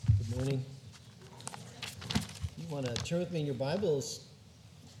Morning. You want to turn with me in your Bibles,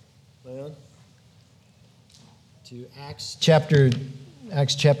 Leon, to Acts chapter 2.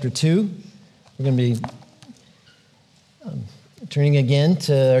 We're going to be turning again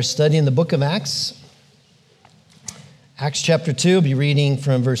to our study in the book of Acts. Acts chapter 2, we'll be reading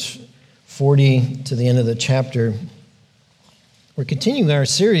from verse 40 to the end of the chapter. We're continuing our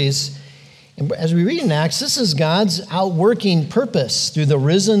series. And as we read in Acts, this is God's outworking purpose through the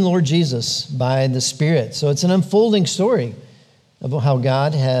risen Lord Jesus by the Spirit. So it's an unfolding story of how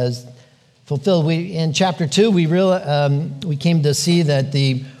God has fulfilled. In chapter 2, we came to see that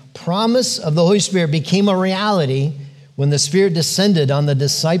the promise of the Holy Spirit became a reality when the Spirit descended on the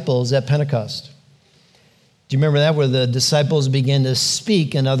disciples at Pentecost. Do you remember that, where the disciples began to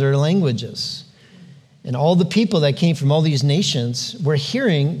speak in other languages? And all the people that came from all these nations were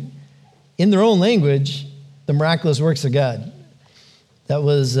hearing in their own language the miraculous works of God. That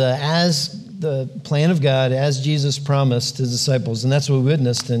was as the plan of God, as Jesus promised his disciples. And that's what we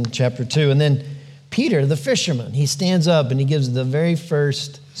witnessed in chapter 2. And then Peter, the fisherman, he stands up and he gives the very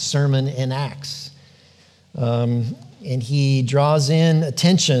first sermon in Acts. And he draws in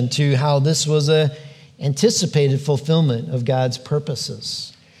attention to how this was an anticipated fulfillment of God's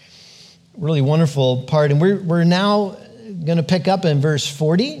purposes. Really wonderful part. And we're now going to pick up in verse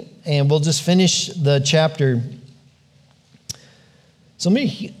 40, and we'll just finish the chapter. So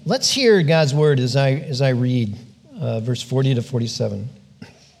let's hear God's word as I read verse 40 to 47.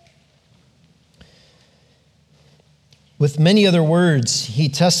 With many other words, he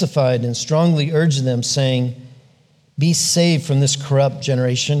testified and strongly urged them, saying, "Be saved from this corrupt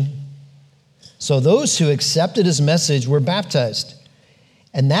generation." So those who accepted his message were baptized.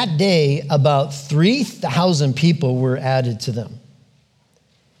 And that day, about 3,000 people were added to them.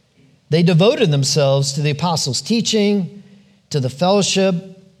 They devoted themselves to the apostles' teaching, to the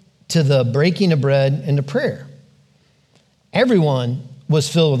fellowship, to the breaking of bread, and to prayer. Everyone was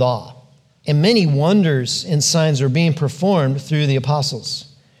filled with awe, and many wonders and signs were being performed through the apostles.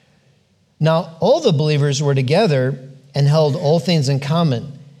 Now, all the believers were together and held all things in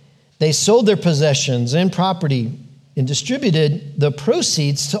common. They sold their possessions and property and distributed the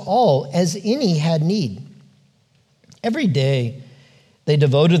proceeds to all as any had need. Every day they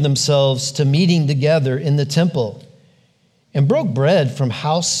devoted themselves to meeting together in the temple and broke bread from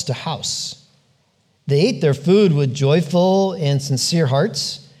house to house. They ate their food with joyful and sincere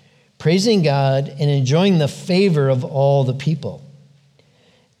hearts, praising God and enjoying the favor of all the people.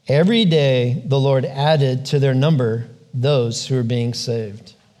 Every day the Lord added to their number those who were being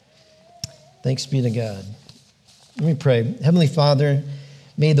saved. Thanks be to God. Let me pray. Heavenly Father,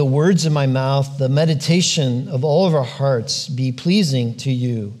 may the words of my mouth, the meditation of all of our hearts be pleasing to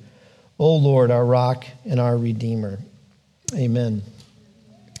you, O Lord, our rock and our redeemer. Amen.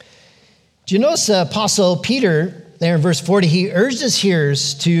 Do you notice Apostle Peter, there in verse 40, he urged his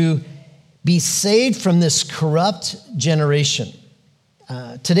hearers to be saved from this corrupt generation.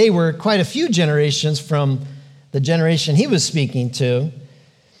 Today we're quite a few generations from the generation he was speaking to.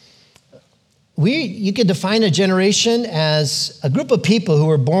 You could define a generation as a group of people who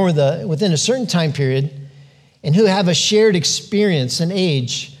were born within a certain time period and who have a shared experience and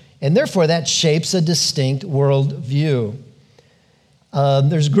age, and therefore that shapes a distinct worldview.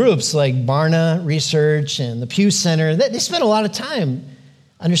 There's groups like Barna Research and the Pew Center. They spend a lot of time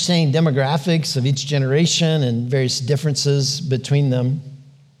understanding demographics of each generation and various differences between them.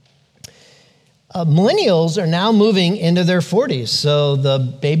 Millennials are now moving into their 40s. So the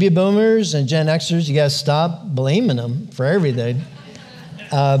baby boomers and Gen Xers, you guys stop blaming them for everything.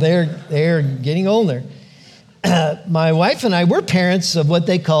 They're getting older. My wife and I, we're parents of what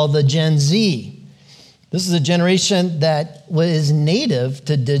they call the Gen Z. This is a generation that was native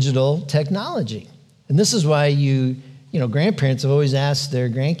to digital technology. And this is why grandparents have always asked their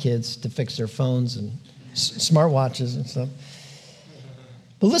grandkids to fix their phones and smartwatches and stuff.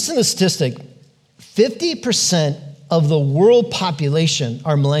 But listen to the statistic. 50% of the world population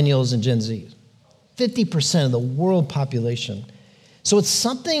are millennials and Gen Z. 50% of the world population. So it's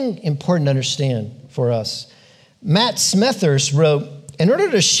something important to understand for us. Matt Smethurst wrote, "In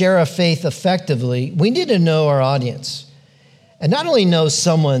order to share our faith effectively, we need to know our audience. And not only know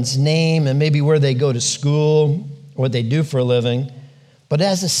someone's name and maybe where they go to school or what they do for a living, but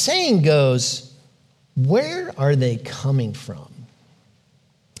as the saying goes, where are they coming from?"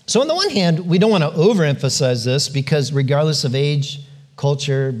 So on the one hand, we don't want to overemphasize this because regardless of age,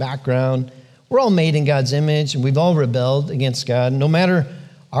 culture, background, we're all made in God's image and we've all rebelled against God. No matter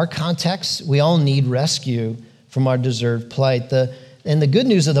our context, we all need rescue from our deserved plight. And the good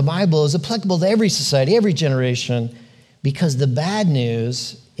news of the Bible is applicable to every society, every generation, because the bad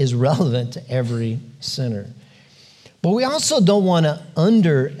news is relevant to every sinner. But we also don't want to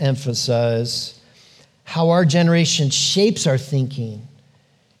underemphasize how our generation shapes our thinking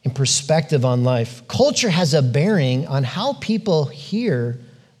and perspective on life. Culture has a bearing on how people hear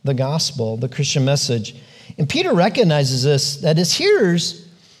the gospel, the Christian message. And Peter recognizes this, that his hearers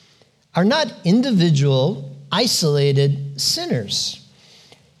are not individual, isolated sinners.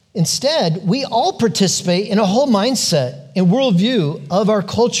 Instead, we all participate in a whole mindset and worldview of our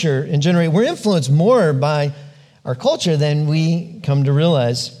culture and generation. We're influenced more by our culture than we come to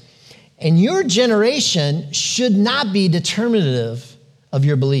realize. And your generation should not be determinative of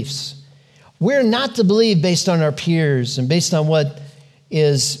your beliefs. We're not to believe based on our peers and based on what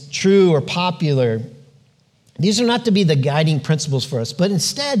is true or popular. These are not to be the guiding principles for us, but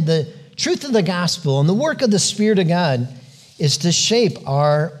instead the truth of the gospel and the work of the Spirit of God is to shape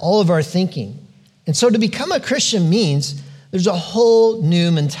all of our thinking. And so to become a Christian means there's a whole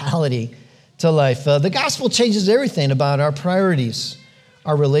new mentality to life. The gospel changes everything about our priorities,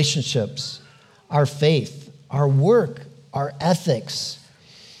 our relationships, our faith, our work, our ethics,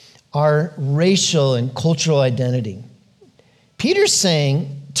 our racial and cultural identity. Peter's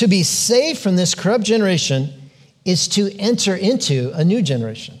saying to be saved from this corrupt generation is to enter into a new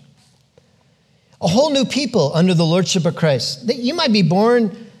generation. A whole new people under the lordship of Christ. You might be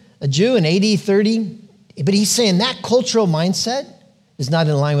born a Jew in AD 30, but he's saying that cultural mindset is not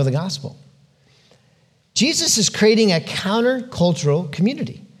in line with the gospel. Jesus is creating a counter-cultural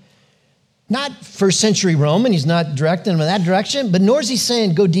community. Not first century Rome, and he's not directing them in that direction, but nor is he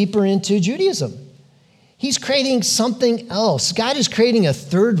saying go deeper into Judaism. He's creating something else. God is creating a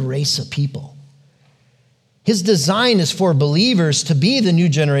third race of people. His design is for believers to be the new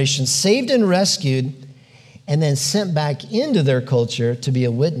generation, saved and rescued, and then sent back into their culture to be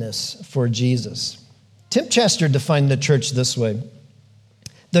a witness for Jesus. Tim Chester defined the church this way.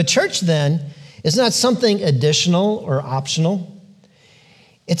 The church, then, is not something additional or optional.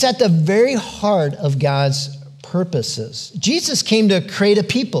 It's at the very heart of God's purposes. Jesus came to create a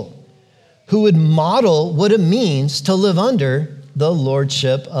people who would model what it means to live under the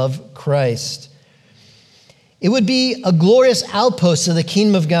lordship of Christ. It would be a glorious outpost of the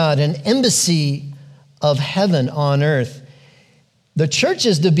kingdom of God, an embassy of heaven on earth. The church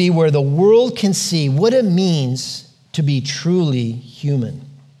is to be where the world can see what it means to be truly human.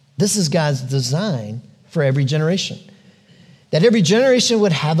 This is God's design for every generation. That every generation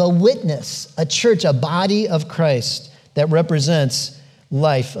would have a witness, a church, a body of Christ that represents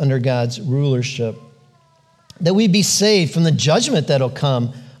life under God's rulership. That we be saved from the judgment that'll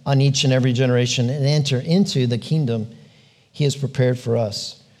come on each and every generation and enter into the kingdom he has prepared for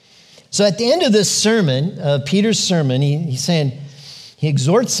us. So at the end of this sermon, Peter's sermon, he's saying, he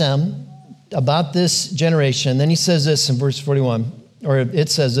exhorts them about this generation. Then he says this in verse 41, or it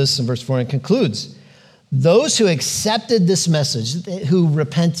says this in verse 41, and concludes, those who accepted this message, who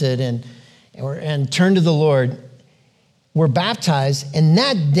repented and turned to the Lord, were baptized, and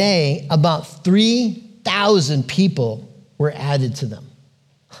that day about 3,000 people were added to them.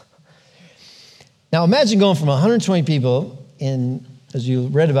 Now imagine going from 120 people, as you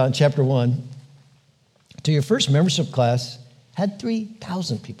read about in chapter 1, to your first membership class had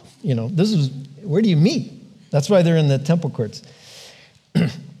 3,000 people. Where do you meet? That's why they're in the temple courts.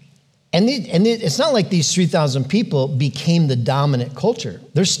 And it's not like these 3,000 people became the dominant culture.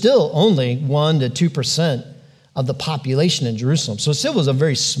 There's still only 1% to 2% of the population in Jerusalem. So it still was a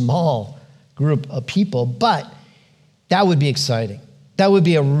very small group of people, but that would be exciting. That would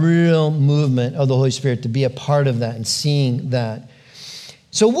be a real movement of the Holy Spirit to be a part of that and seeing that.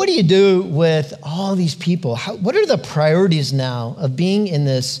 So what do you do with all these people? What are the priorities now of being in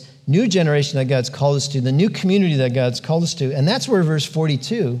this new generation that God's called us to, the new community that God's called us to? And that's where verse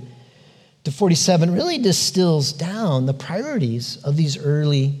 42 to 47 really distills down the priorities of these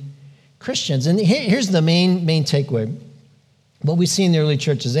early Christians. And here's the main takeaway. What we see in the early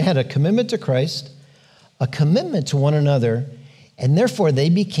churches, they had a commitment to Christ, a commitment to one another, and therefore they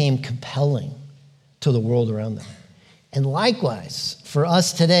became compelling to the world around them. And likewise, for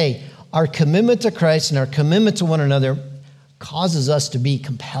us today, our commitment to Christ and our commitment to one another causes us to be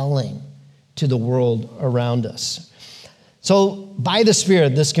compelling to the world around us. So by the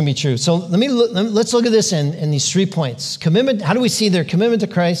Spirit, this can be true. So let's look at this in these 3 points. Commitment. How do we see their commitment to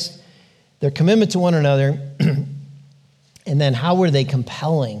Christ, their commitment to one another, and then how were they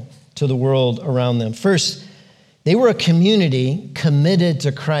compelling to the world around them? First, they were a community committed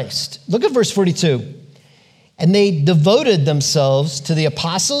to Christ. Look at verse 42. And they devoted themselves to the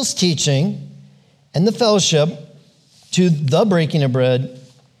apostles' teaching and the fellowship, to the breaking of bread,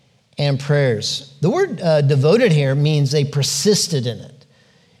 and prayers. The word devoted here means they persisted in it.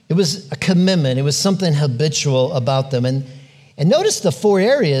 It was a commitment. It was something habitual about them. And notice the 4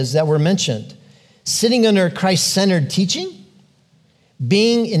 areas that were mentioned: sitting under Christ-centered teaching,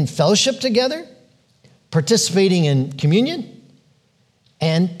 being in fellowship together, participating in communion,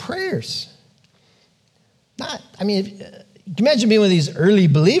 and prayers. You can imagine being one of these early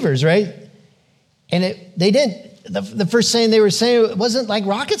believers, right? And the first thing they were saying, it wasn't like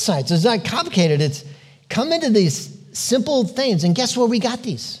rocket science. It's not complicated. It's come into these simple things. And guess where we got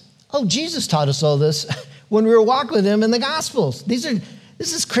these? Oh, Jesus taught us all this when we were walking with him in the Gospels. This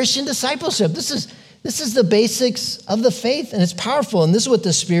is Christian discipleship. This is the basics of the faith, and it's powerful. And this is what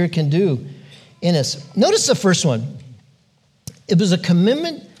the Spirit can do in us. Notice the first one. It was a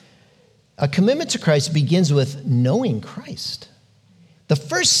commitment. A commitment to Christ begins with knowing Christ. The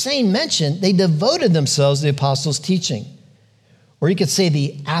first saying mentioned, they devoted themselves to the apostles' teaching, or you could say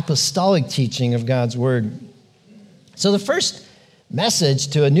the apostolic teaching of God's word. So the first message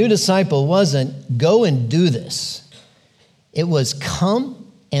to a new disciple wasn't go and do this. It was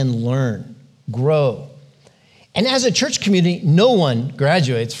come and learn, grow. And as a church community, no one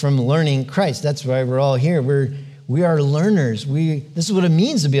graduates from learning Christ. That's why we're all here. We are learners. This is what it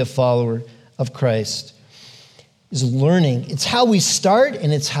means to be a follower of Christ, is learning. It's how we start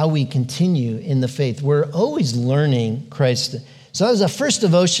and it's how we continue in the faith. We're always learning Christ. So that was the first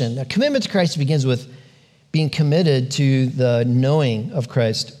devotion. A commitment to Christ begins with being committed to the knowing of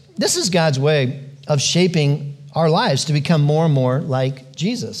Christ. This is God's way of shaping our lives to become more and more like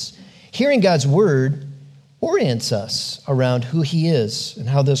Jesus. Hearing God's word orients us around who he is and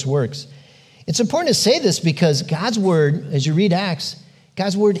how this works. It's important to say this because God's word, as you read Acts,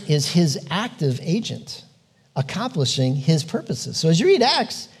 God's word is his active agent, accomplishing his purposes. So as you read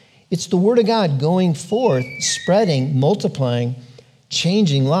Acts, it's the word of God going forth, spreading, multiplying,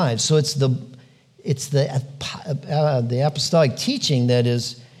 changing lives. So it's the apostolic teaching that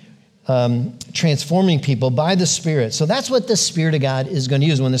is transforming people by the Spirit. So that's what the Spirit of God is going to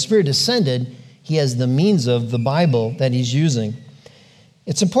use. When the Spirit descended, he has the means of the Bible that he's using.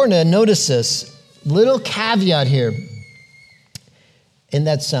 It's important to notice this little caveat here. And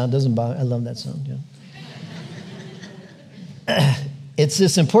that sound doesn't bother. I love that sound. Yeah. It's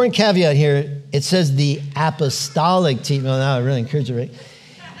this important caveat here. It says the apostolic teaching. Well, now I really encourage you, right?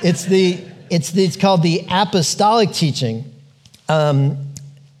 It's called the apostolic teaching.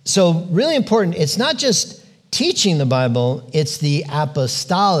 So really important. It's not just teaching the Bible. It's the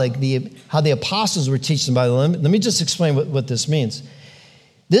apostolic, how the apostles were teaching the Bible. Let me just explain what this means.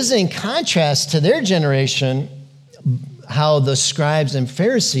 This is in contrast to their generation, how the scribes and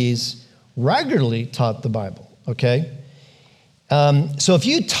Pharisees regularly taught the Bible, okay? So if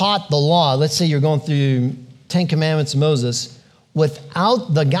you taught the law, let's say you're going through 10 Commandments of Moses,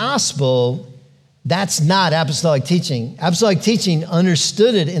 without the gospel, that's not apostolic teaching. Apostolic teaching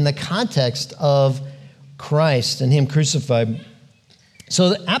understood it in the context of Christ and him crucified. So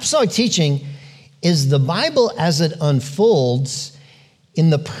the apostolic teaching is the Bible as it unfolds in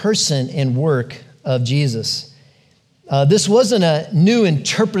the person and work of Jesus. This wasn't a new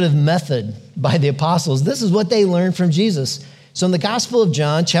interpretive method by the apostles. This is what they learned from Jesus. So in the Gospel of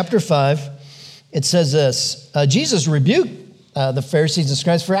John, chapter 5, it says this, Jesus rebuked the Pharisees and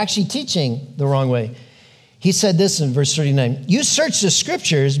scribes for actually teaching the wrong way. He said this in verse 39, you search the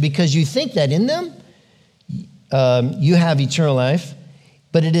scriptures because you think that in them you have eternal life,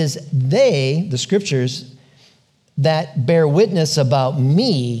 but it is they, the scriptures, that bear witness about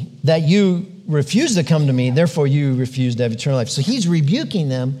me, that you refuse to come to me, therefore you refuse to have eternal life. So he's rebuking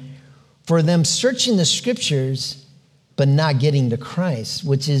them for them searching the scriptures but not getting to Christ,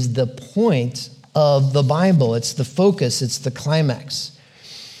 which is the point of the Bible. It's the focus, it's the climax.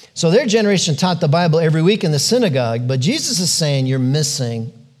 So their generation taught the Bible every week in the synagogue, but Jesus is saying you're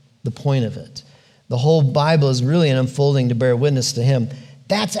missing the point of it. The whole Bible is really an unfolding to bear witness to him.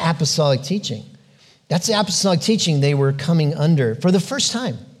 That's apostolic teaching. That's the apostolic teaching they were coming under for the first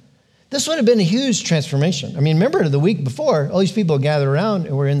time. This would have been a huge transformation. I mean, remember the week before, all these people gathered around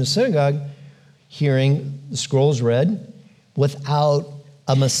and were in the synagogue hearing the scrolls read without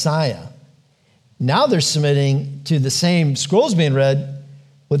a Messiah. Now they're submitting to the same scrolls being read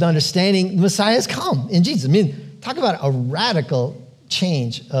with understanding the Messiah has come in Jesus. I mean, talk about a radical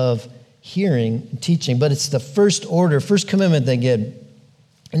change of hearing and teaching, but it's the first order, first commitment they get.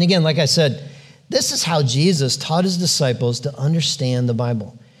 And again, like I said, this is how Jesus taught his disciples to understand the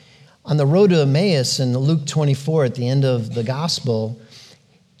Bible. On the road to Emmaus in Luke 24, at the end of the gospel,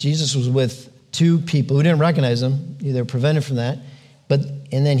 Jesus was with two people who didn't recognize him. They were prevented from that.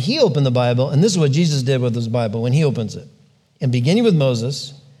 And then he opened the Bible, and this is what Jesus did with his Bible when he opens it. And beginning with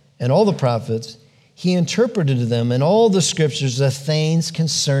Moses and all the prophets, he interpreted to them in all the scriptures the things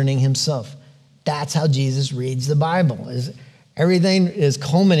concerning himself. That's how Jesus reads the Bible. Everything is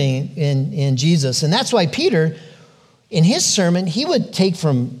culminating in Jesus. And that's why Peter, in his sermon, he would take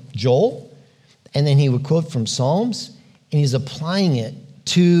from Joel, and then he would quote from Psalms, and he's applying it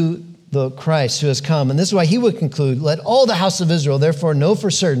to the Christ who has come. And this is why he would conclude, let all the house of Israel therefore know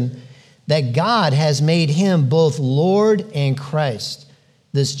for certain that God has made him both Lord and Christ,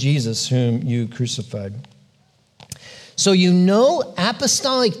 this Jesus whom you crucified. So you know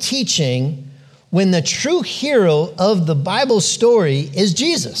apostolic teaching when the true hero of the Bible story is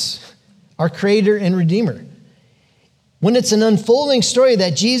Jesus, our creator and redeemer. When it's an unfolding story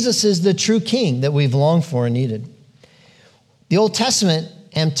that Jesus is the true king that we've longed for and needed. The Old Testament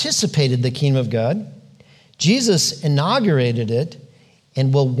anticipated the kingdom of God. Jesus inaugurated it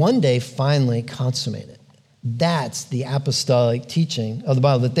and will one day finally consummate it. That's the apostolic teaching of the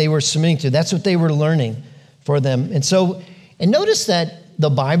Bible that they were submitting to. That's what they were learning for them. And notice that the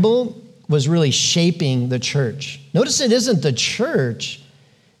Bible was really shaping the church. Notice it isn't the church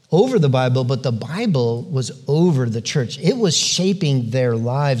over the Bible, but the Bible was over the church. It was shaping their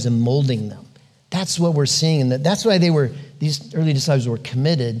lives and molding them. That's what we're seeing. And that's why these early disciples were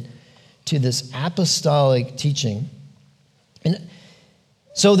committed to this apostolic teaching. And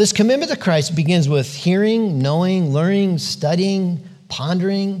so this commitment to Christ begins with hearing, knowing, learning, studying,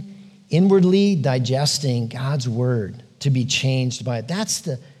 pondering, inwardly digesting God's word to be changed by it. That's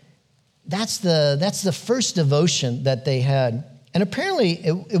the first devotion that they had. And apparently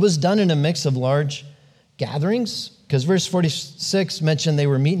it was done in a mix of large gatherings, because verse 46 mentioned they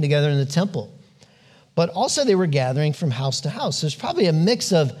were meeting together in the temple. But also they were gathering from house to house. There's probably a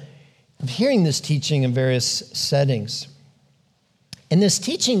mix of hearing this teaching in various settings. And this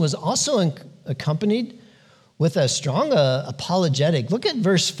teaching was also accompanied with a strong apologetic. Look at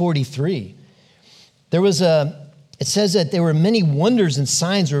verse 43. It says that there were many wonders and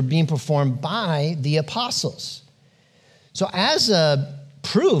signs were being performed by the apostles. So as a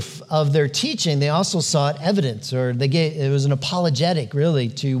proof of their teaching, they also sought evidence, or it was an apologetic really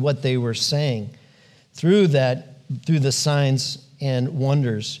to what they were saying through the signs and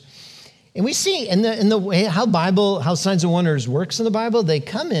wonders. And we see in the way how signs and wonders works in the Bible, they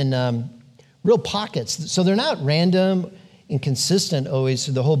come in real pockets. So they're not random and consistent always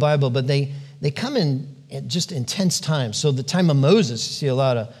through the whole Bible, but they come in at just intense times. So the time of Moses, you see a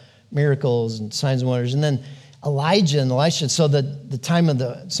lot of miracles and signs and wonders. And then Elijah and Elisha, so the time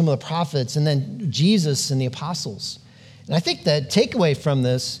of some of the prophets, and then Jesus and the apostles. And I think the takeaway from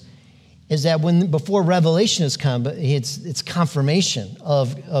this is that before revelation has come, but it's confirmation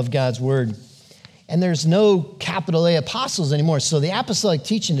of God's word. And there's no capital A apostles anymore. So the apostolic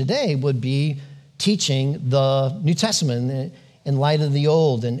teaching today would be teaching the New Testament in light of the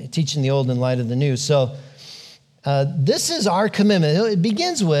Old, and teaching the Old in light of the New. So this is our commitment. It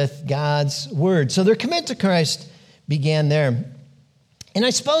begins with God's word. So their commitment to Christ began there. And I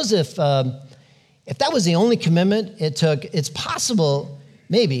suppose if that was the only commitment it took, it's possible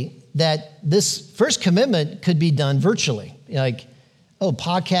maybe that this first commitment could be done virtually. Like,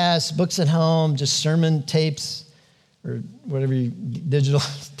 podcasts, books at home, just sermon tapes, or whatever, digital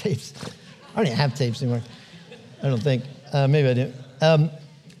tapes. I don't even have tapes anymore. I don't think. Maybe I do.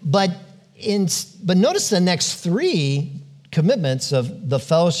 But notice the next three commitments of the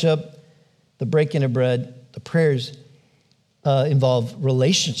fellowship, the breaking of bread, the prayers involve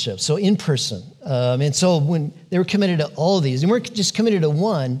relationships, so in person. And so when they were committed to all of these, they weren't just committed to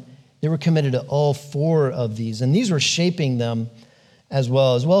one, they were committed to all four of these. And these were shaping them as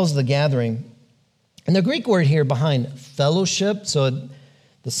well as the gathering. And the Greek word here behind fellowship, so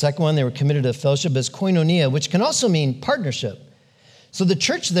the second one, they were committed to fellowship, is koinonia, which can also mean partnership. So the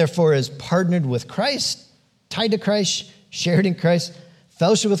church, therefore, is partnered with Christ, tied to Christ, shared in Christ,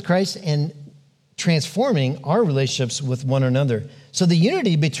 fellowship with Christ, and transforming our relationships with one another. So the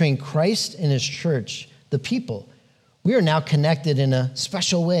unity between Christ and his church, the people, we are now connected in a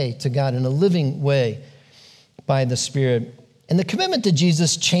special way to God, in a living way by the Spirit. And the commitment to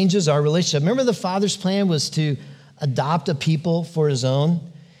Jesus changes our relationship. Remember, the Father's plan was to adopt a people for his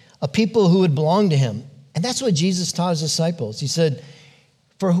own, a people who would belong to him. And that's what Jesus taught his disciples. He said,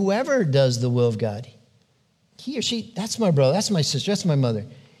 for whoever does the will of God, he or she, that's my brother, that's my sister, that's my mother.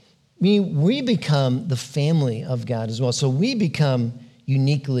 We become the family of God as well. So we become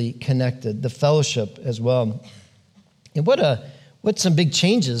uniquely connected, the fellowship as well. And what some big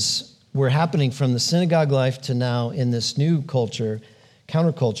changes were happening from the synagogue life to now in this new culture,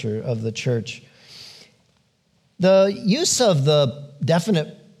 counterculture of the church. The use of the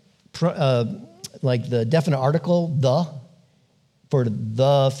definite, like the definite article, for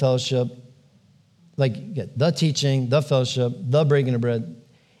the fellowship, like the teaching, the fellowship, the breaking of bread,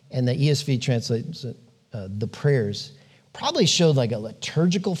 and the ESV translates it, the prayers, probably showed like a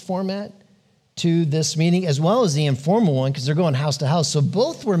liturgical format to this meeting, as well as the informal one, because they're going house to house. So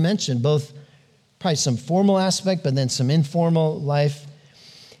both were mentioned, both probably some formal aspect, but then some informal life.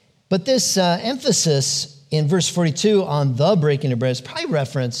 But this emphasis in verse 42 on the breaking of bread is probably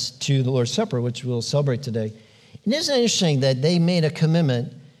reference to the Lord's Supper, which we'll celebrate today. And isn't it interesting that they made a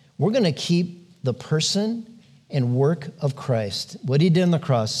commitment? We're going to keep the person and work of Christ, what he did on the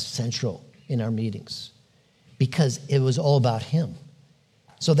cross, central in our meetings, because it was all about him.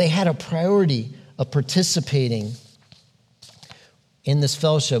 So they had a priority of participating in this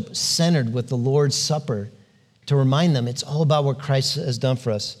fellowship centered with the Lord's Supper to remind them it's all about what Christ has done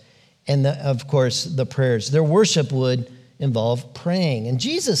for us. And of course, the prayers. Their worship would involve praying. And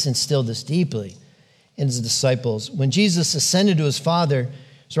Jesus instilled this deeply in his disciples. When Jesus ascended to his Father's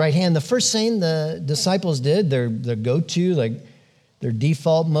right hand, the first thing the disciples did, their go-to, like their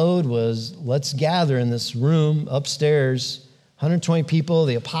default mode was, let's gather in this room upstairs, 120 people,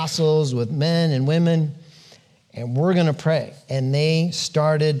 the apostles with men and women, and we're going to pray. And they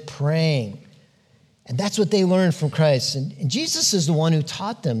started praying. And that's what they learned from Christ. And Jesus is the one who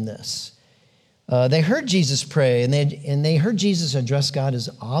taught them this. They heard Jesus pray, and they heard Jesus address God as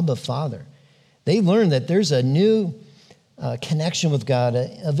Abba, Father. They learned that there's a new connection with God,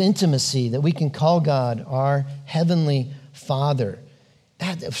 of intimacy, that we can call God our heavenly Father.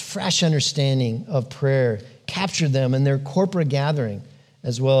 That fresh understanding of prayer captured them in their corporate gathering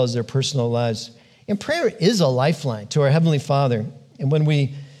as well as their personal lives. And prayer is a lifeline to our Heavenly Father. And when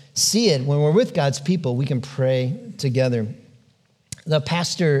we see it, when we're with God's people, we can pray together. The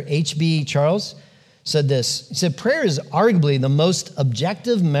pastor H.B. Charles said this. He said, prayer is arguably the most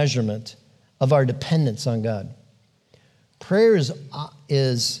objective measurement of our dependence on God. Prayer is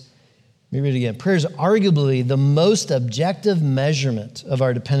let me read it again. Prayer is arguably the most objective measurement of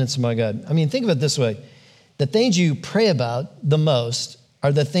our dependence on God. I mean, think of it this way. The things you pray about the most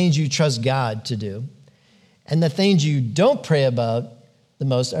are the things you trust God to do. And the things you don't pray about the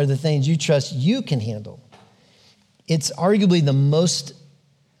most are the things you trust you can handle. It's arguably the most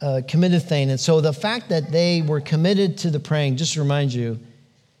committed thing. And so the fact that they were committed to the praying just reminds you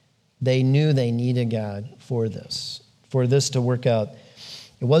they knew they needed God for this to work out.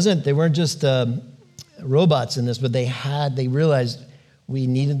 They weren't just robots in this, but they realized we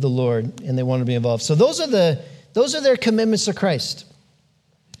needed the Lord and they wanted to be involved. So those are their commitments to Christ.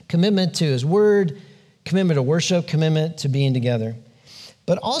 Commitment to his word, commitment to worship, commitment to being together.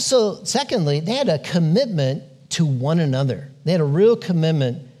 But also, secondly, they had a commitment to one another. They had a real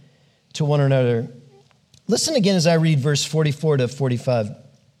commitment to one another. Listen again as I read verse 44 to 45.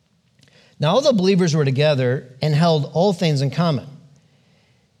 Now all the believers were together and held all things in common.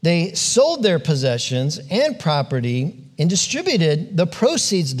 They sold their possessions and property and distributed the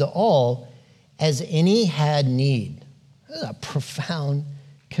proceeds to all as any had need. This is a profound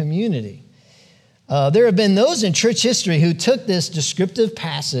community. There have been those in church history who took this descriptive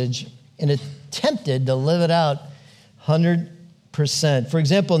passage and attempted to live it out 100%. For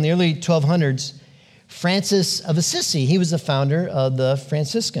example, in the early 1200s, Francis of Assisi, he was the founder of the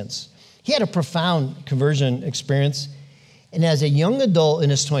Franciscans. He had a profound conversion experience. And as a young adult in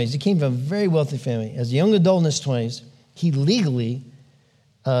his 20s, he came from a very wealthy family. As a young adult in his 20s, he legally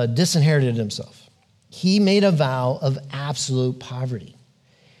disinherited himself. He made a vow of absolute poverty.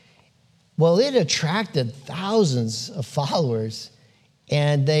 Well, it attracted thousands of followers,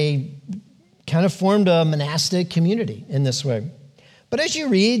 and they kind of formed a monastic community in this way. But as you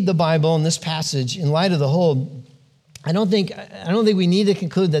read the Bible in this passage, in light of the whole, I don't think we need to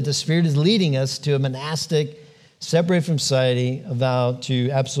conclude that the Spirit is leading us to a monastic, separated from society, a vow to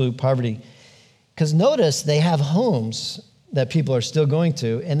absolute poverty. Because notice they have homes that people are still going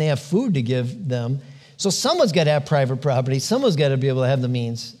to, and they have food to give them. So someone's got to have private property. Someone's got to be able to have the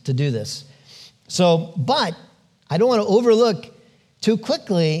means to do this. But I don't want to overlook too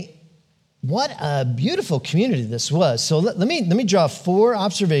quickly what a beautiful community this was. So let me draw 4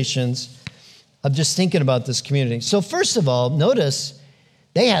 observations of just thinking about this community. So first of all, notice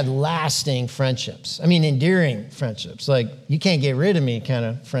they had lasting friendships. I mean, endearing friendships, like you can't get rid of me kind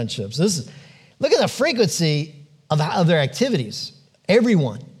of friendships. Look at the frequency of their activities.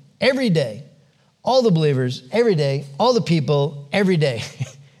 Everyone, every day, all the believers, every day, all the people, every day.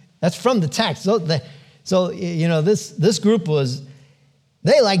 That's from the text. So this group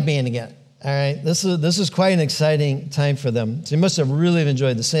they like being together. All right, this is quite an exciting time for them. So they must have really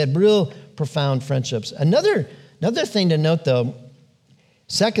enjoyed this. They had real profound friendships. Another thing to note, though,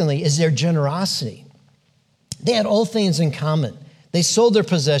 secondly, is their generosity. They had all things in common. They sold their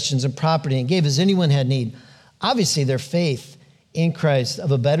possessions and property and gave as anyone had need. Obviously, their faith in Christ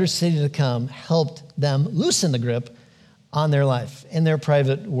of a better city to come helped them loosen the grip on their life in their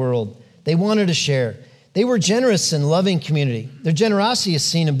private world. They wanted to share. They were generous and loving community. Their generosity is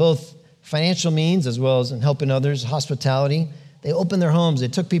seen in both financial means as well as in helping others, hospitality. They opened their homes. They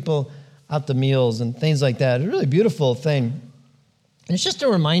took people out to meals and things like that. It's a really beautiful thing. And it's just a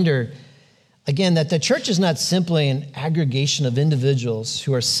reminder, again, that the church is not simply an aggregation of individuals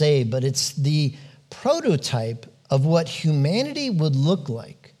who are saved, but it's the prototype of what humanity would look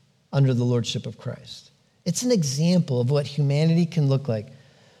like under the lordship of Christ. It's an example of what humanity can look like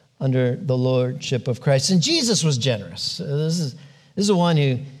under the lordship of Christ. And Jesus was generous. This is the one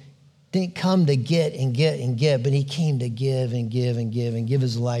who didn't come to get and get and get, but he came to give and give and give and give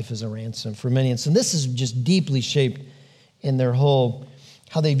his life as a ransom for many. And so this is just deeply shaped in their whole,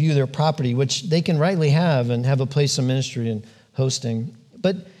 how they view their property, which they can rightly have and have a place of ministry and hosting.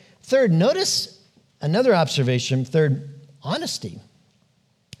 But third, notice another observation. Third, honesty.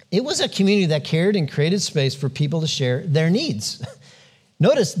 It was a community that cared and created space for people to share their needs.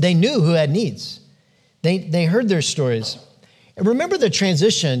 Notice they knew who had needs. They heard their stories. And remember the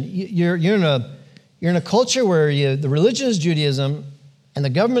transition. You're in a culture where the religion is Judaism and the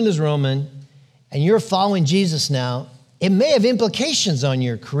government is Roman, and you're following Jesus now. It may have implications on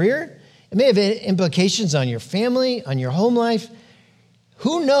your career. It may have implications on your family, on your home life.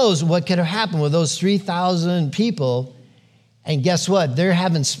 Who knows what could have happened with those 3,000 people? And guess what? They're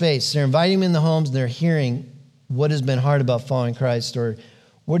having space. They're inviting them in the homes. And they're hearing what has been hard about following Christ, or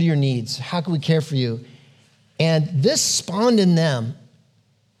what are your needs? How can we care for you? And this spawned in them,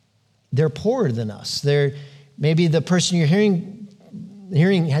 they're poorer than us. They're maybe the person you're hearing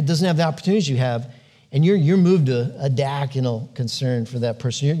doesn't have the opportunities you have, and you're moved to a diaconal concern for that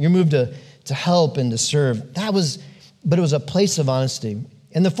person. You're moved to help and to serve. But it was a place of honesty.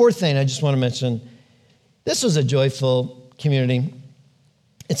 And the fourth thing I just want to mention, this was a joyful community.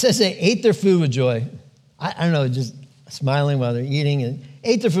 It says they ate their food with joy. I don't know, just smiling while they're eating, and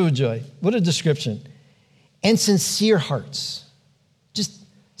ate their food with joy. What a description. And sincere hearts, just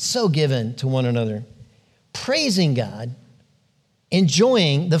so given to one another, praising God,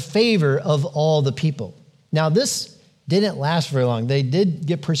 enjoying the favor of all the people. Now, this didn't last very long. They did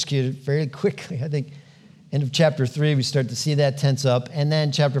get persecuted very quickly. I think end of chapter 3, we start to see that tense up. And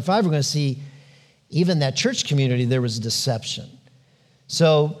then chapter 5, we're going to see even that church community, there was deception.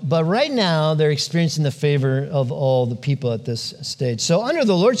 So, but right now, they're experiencing the favor of all the people at this stage. So under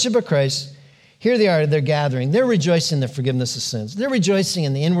the lordship of Christ, here they are, they're gathering. They're rejoicing in the forgiveness of sins. They're rejoicing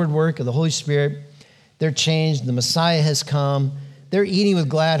in the inward work of the Holy Spirit. They're changed. The Messiah has come. They're eating with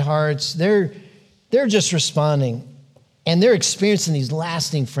glad hearts. They're just responding. And they're experiencing these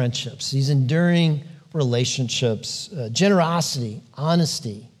lasting friendships, these enduring relationships, generosity,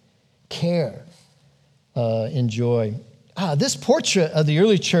 honesty, care, and joy. This portrait of the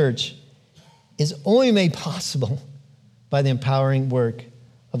early church is only made possible by the empowering work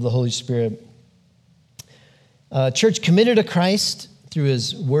of the Holy Spirit. Church committed to Christ through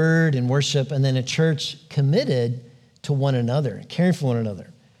his word and worship, and then a church committed to one another, caring for one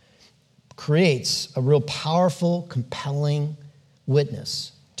another, creates a real powerful, compelling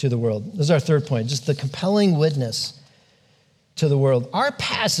witness to the world. This is our third point, just the compelling witness to the world. Our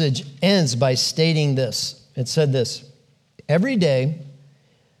passage ends by stating this. It said this: every day,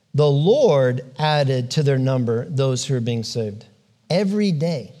 the Lord added to their number those who are being saved. Every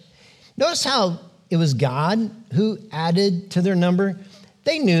day. Notice how it was God who added to their number.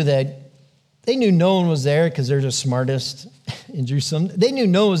 They knew no one was there because they're the smartest in Jerusalem. They knew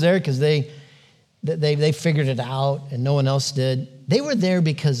no one was there because they figured it out and no one else did. They were there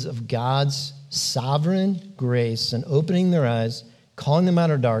because of God's sovereign grace and opening their eyes, calling them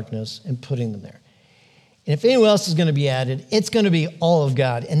out of darkness and putting them there. And if anyone else is going to be added, it's going to be all of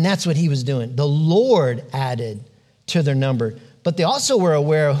God. And that's what he was doing. The Lord added to their number. But they also were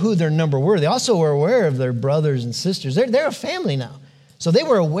aware of who their number were. They also were aware of their brothers and sisters. They're a family now. So they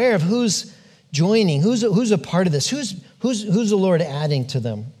were aware of who's joining, who's a part of this, who's the Lord adding to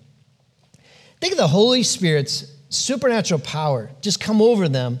them. Think of the Holy Spirit's supernatural power just come over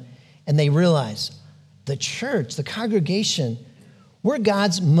them, and they realize the church, the congregation, we're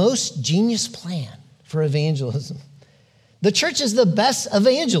God's most genius plan for evangelism. The church is the best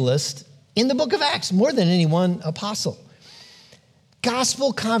evangelist in the book of Acts, more than any one apostle.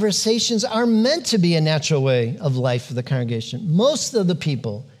 Gospel conversations are meant to be a natural way of life for the congregation. Most of the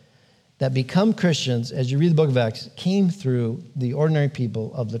people that become Christians, as you read the book of Acts, came through the ordinary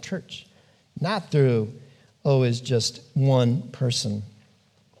people of the church, not through, is just one person.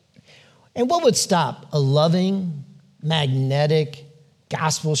 And what would stop a loving, magnetic,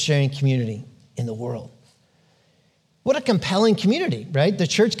 gospel-sharing community in the world. What a compelling community, right? The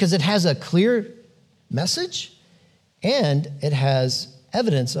church, because it has a clear message and it has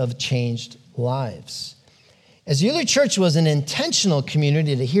evidence of changed lives. As the early church was an intentional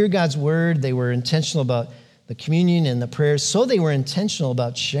community to hear God's word, they were intentional about the communion and the prayers, so they were intentional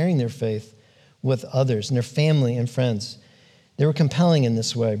about sharing their faith with others and their family and friends. They were compelling in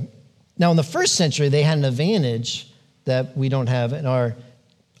this way. Now, in the first century, they had an advantage that we don't have in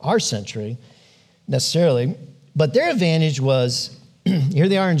our century necessarily, but their advantage was, here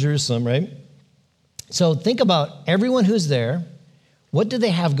they are in Jerusalem, right? So think about everyone who's there. What do they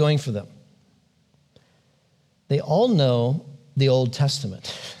have going for them? They all know the Old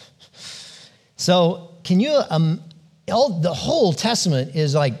Testament. So can you, the whole Testament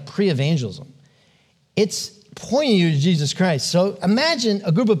is like pre-evangelism. It's pointing you to Jesus Christ. So imagine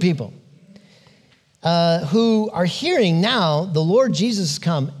a group of people who are hearing now the Lord Jesus has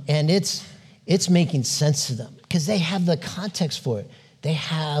come, and it's making sense to them because they have the context for it. They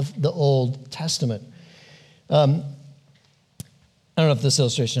have the Old Testament. I don't know if this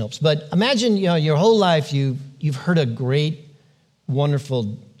illustration helps, but imagine your whole life you've heard a great,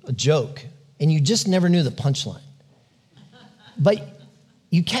 wonderful joke, and you just never knew the punchline. But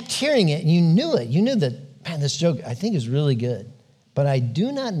you kept hearing it, and you knew it. You knew that, man, this joke I think is really good, but I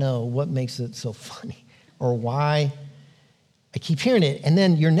do not know what makes it so funny or why I keep hearing it. And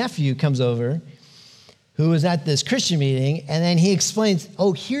then your nephew comes over, who was at this Christian meeting, and then he explains,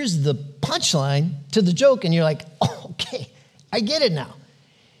 oh, here's the punchline to the joke, and you're like, oh, okay, I get it now.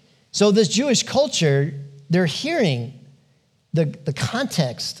 So this Jewish culture, they're hearing the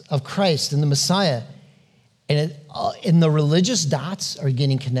context of Christ and the Messiah, and the religious dots are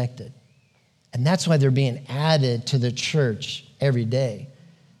getting connected. And that's why they're being added to the church every day,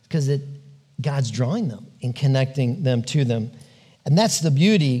 because God's drawing them and connecting them to them. And that's the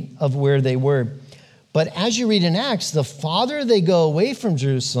beauty of where they were. But as you read in Acts, the farther they go away from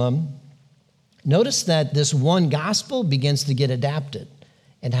Jerusalem, notice that this one gospel begins to get adapted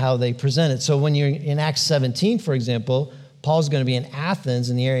and how they present it. So when you're in Acts 17, for example, Paul's going to be in Athens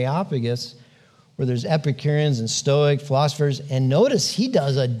in the Areopagus, where there's Epicureans and Stoic philosophers. And notice he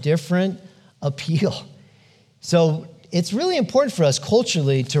does a different appeal. So it's really important for us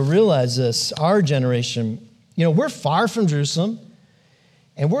culturally to realize this, our generation. We're far from Jerusalem,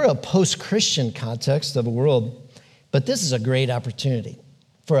 and we're a post-Christian context of a world, but this is a great opportunity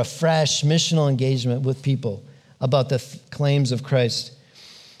for a fresh missional engagement with people about the claims of Christ.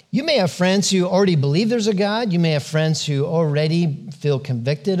 You may have friends who already believe there's a God. You may have friends who already feel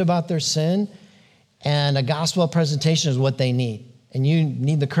convicted about their sin, and a gospel presentation is what they need. And you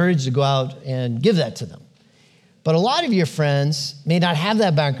need the courage to go out and give that to them. But a lot of your friends may not have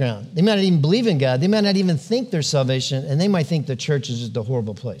that background. They might not even believe in God. They might not even think there's salvation, and they might think the church is just a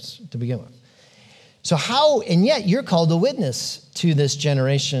horrible place to begin with. So and yet you're called to witness to this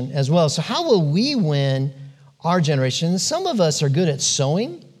generation as well. So how will we win our generation? Some of us are good at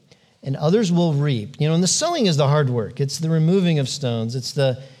sowing, and others will reap. And the sowing is the hard work. It's the removing of stones. It's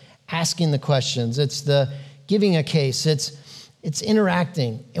the asking the questions. It's the giving a case. It's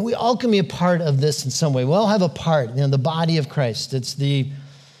interacting. And we all can be a part of this in some way. We all have a part, the body of Christ. It's the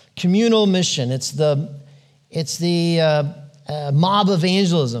communal mission. It's the mob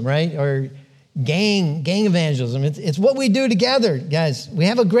evangelism, right? Or gang evangelism. It's what we do together, guys. We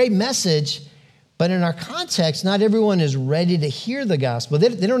have a great message, but in our context, not everyone is ready to hear the gospel. They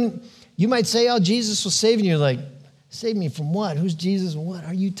don't. You might say, oh, Jesus will save you. You're like, save me from what? Who's Jesus? What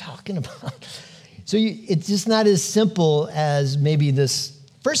are you talking about? So it's just not as simple as maybe this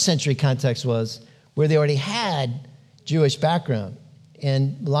first century context was, where they already had Jewish background.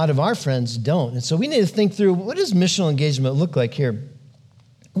 And a lot of our friends don't. And so we need to think through, what does missional engagement look like here?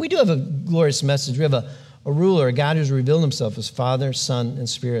 We do have a glorious message. We have a ruler, a God who's revealed himself as Father, Son, and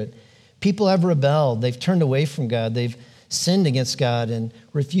Spirit. People have rebelled. They've turned away from God. They've sinned against God and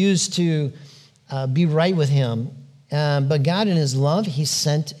refused to be right with him. But God, in his love, he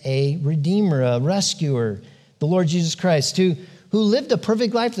sent a redeemer, a rescuer, the Lord Jesus Christ, who lived a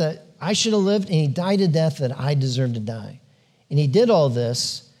perfect life that I should have lived, and he died a death that I deserved to die. And he did all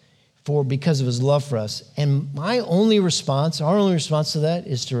this because of his love for us. And our only response to that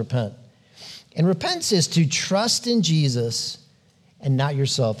is to repent. And repentance is to trust in Jesus and not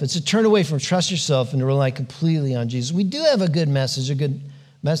yourself. It's to turn away from trust yourself and to rely completely on Jesus. We do have a good message,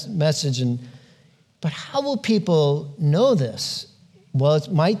 but how will people know this? Well,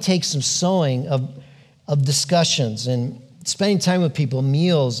 it might take some sowing of discussions and spending time with people,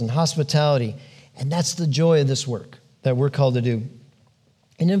 meals and hospitality. And that's the joy of this work that we're called to do.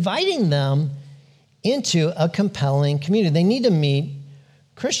 And inviting them into a compelling community. They need to meet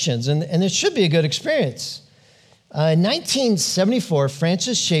Christians, and it should be a good experience. In 1974,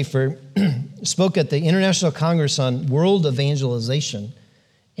 Francis Schaeffer spoke at the International Congress on World Evangelization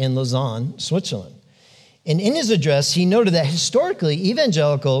in Lausanne, Switzerland. And in his address, he noted that historically,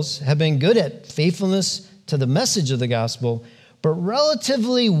 evangelicals have been good at faithfulness to the message of the gospel, but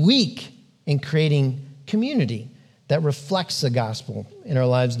relatively weak in creating community that reflects the gospel in our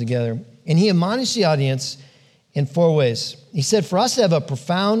lives together. And he admonished the audience in 4 ways. He said, for us to have a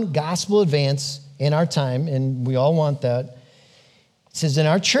profound gospel advance in our time, and we all want that, he says, and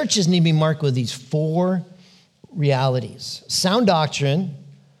our churches need to be marked with these 4 realities: sound doctrine,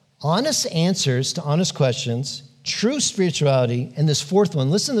 honest answers to honest questions, true spirituality, and this 4th one,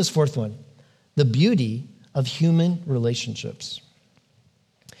 listen to this 4th one, the beauty of human relationships.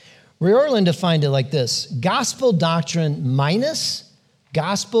 Ray Ortlund defined it like this: gospel doctrine minus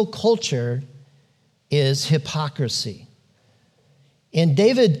gospel culture is hypocrisy. In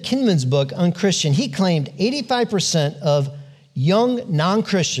David Kinman's book, Unchristian, he claimed 85% of young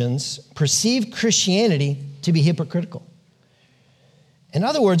non-Christians perceive Christianity to be hypocritical. In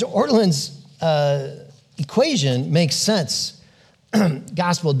other words, Ortlund's equation makes sense.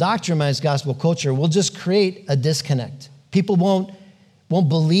 Gospel doctrine minus gospel culture will just create a disconnect. People won't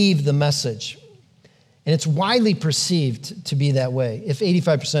believe the message. And it's widely perceived to be that way, if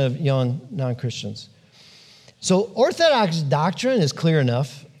 85% of young non-Christians. So Orthodox doctrine is clear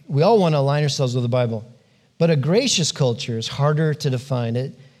enough. We all want to align ourselves with the Bible. But a gracious culture is harder to define.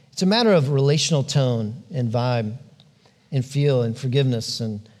 It's a matter of relational tone and vibe and feel and forgiveness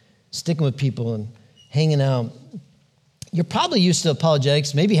and sticking with people and hanging out. You're probably used to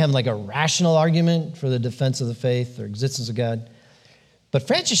apologetics, maybe having like a rational argument for the defense of the faith or existence of God. But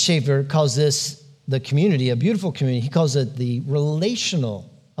Francis Schaeffer calls this the community, a beautiful community. He calls it the relational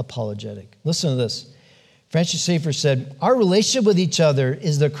apologetic. Listen to this. Francis Schaeffer said, our relationship with each other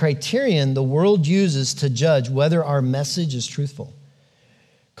is the criterion the world uses to judge whether our message is truthful.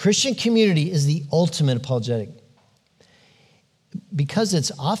 Christian community is the ultimate apologetic. Because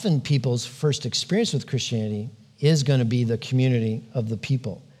it's often people's first experience with Christianity is going to be the community of the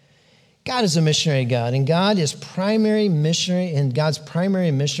people. God is a missionary God, and God's primary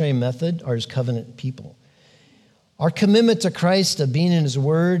missionary method are his covenant people. Our commitment to Christ of being in his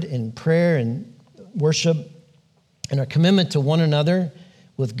word and prayer and worship, and our commitment to one another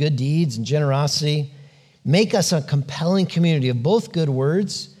with good deeds and generosity make us a compelling community of both good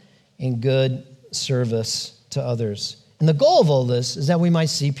words and good service to others. And the goal of all this is that we might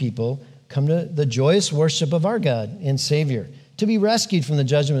see people come to the joyous worship of our God and Savior, to be rescued from the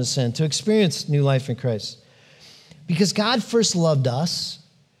judgment of sin, to experience new life in Christ. Because God first loved us,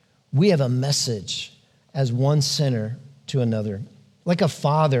 we have a message as one sinner to another. Like a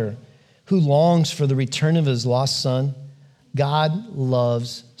father who longs for the return of his lost son, God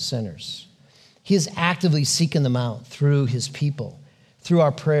loves sinners. He is actively seeking them out through his people, through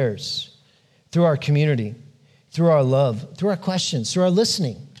our prayers, through our community, through our love, through our questions, through our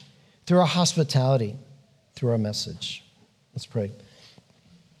listening, through our hospitality, through our message. Let's pray.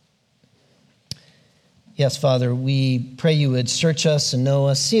 Yes, Father, we pray you would search us and know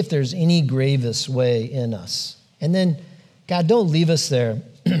us, see if there's any grievous way in us. And then, God, don't leave us there,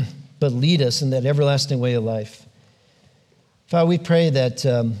 but lead us in that everlasting way of life. Father, we pray that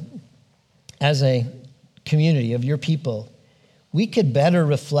as a community of your people, we could better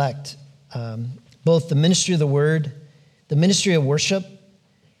reflect both the ministry of the word, the ministry of worship,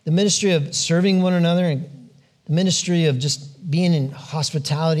 the ministry of serving one another, and the ministry of just being in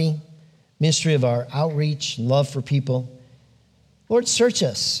hospitality, ministry of our outreach and love for people. Lord, search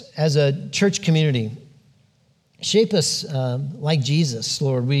us as a church community. Shape us like Jesus,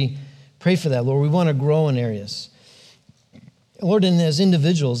 Lord. We pray for that, Lord. We want to grow in areas. Lord, and as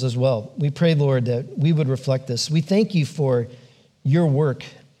individuals as well, we pray, Lord, that we would reflect this. We thank you for your work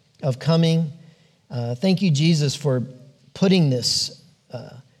of coming. Thank you, Jesus, for putting this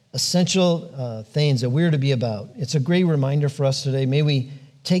essential things that we're to be about. It's a great reminder for us today. May we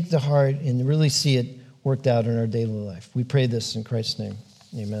take to heart and really see it worked out in our daily life. We pray this in Christ's name.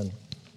 Amen.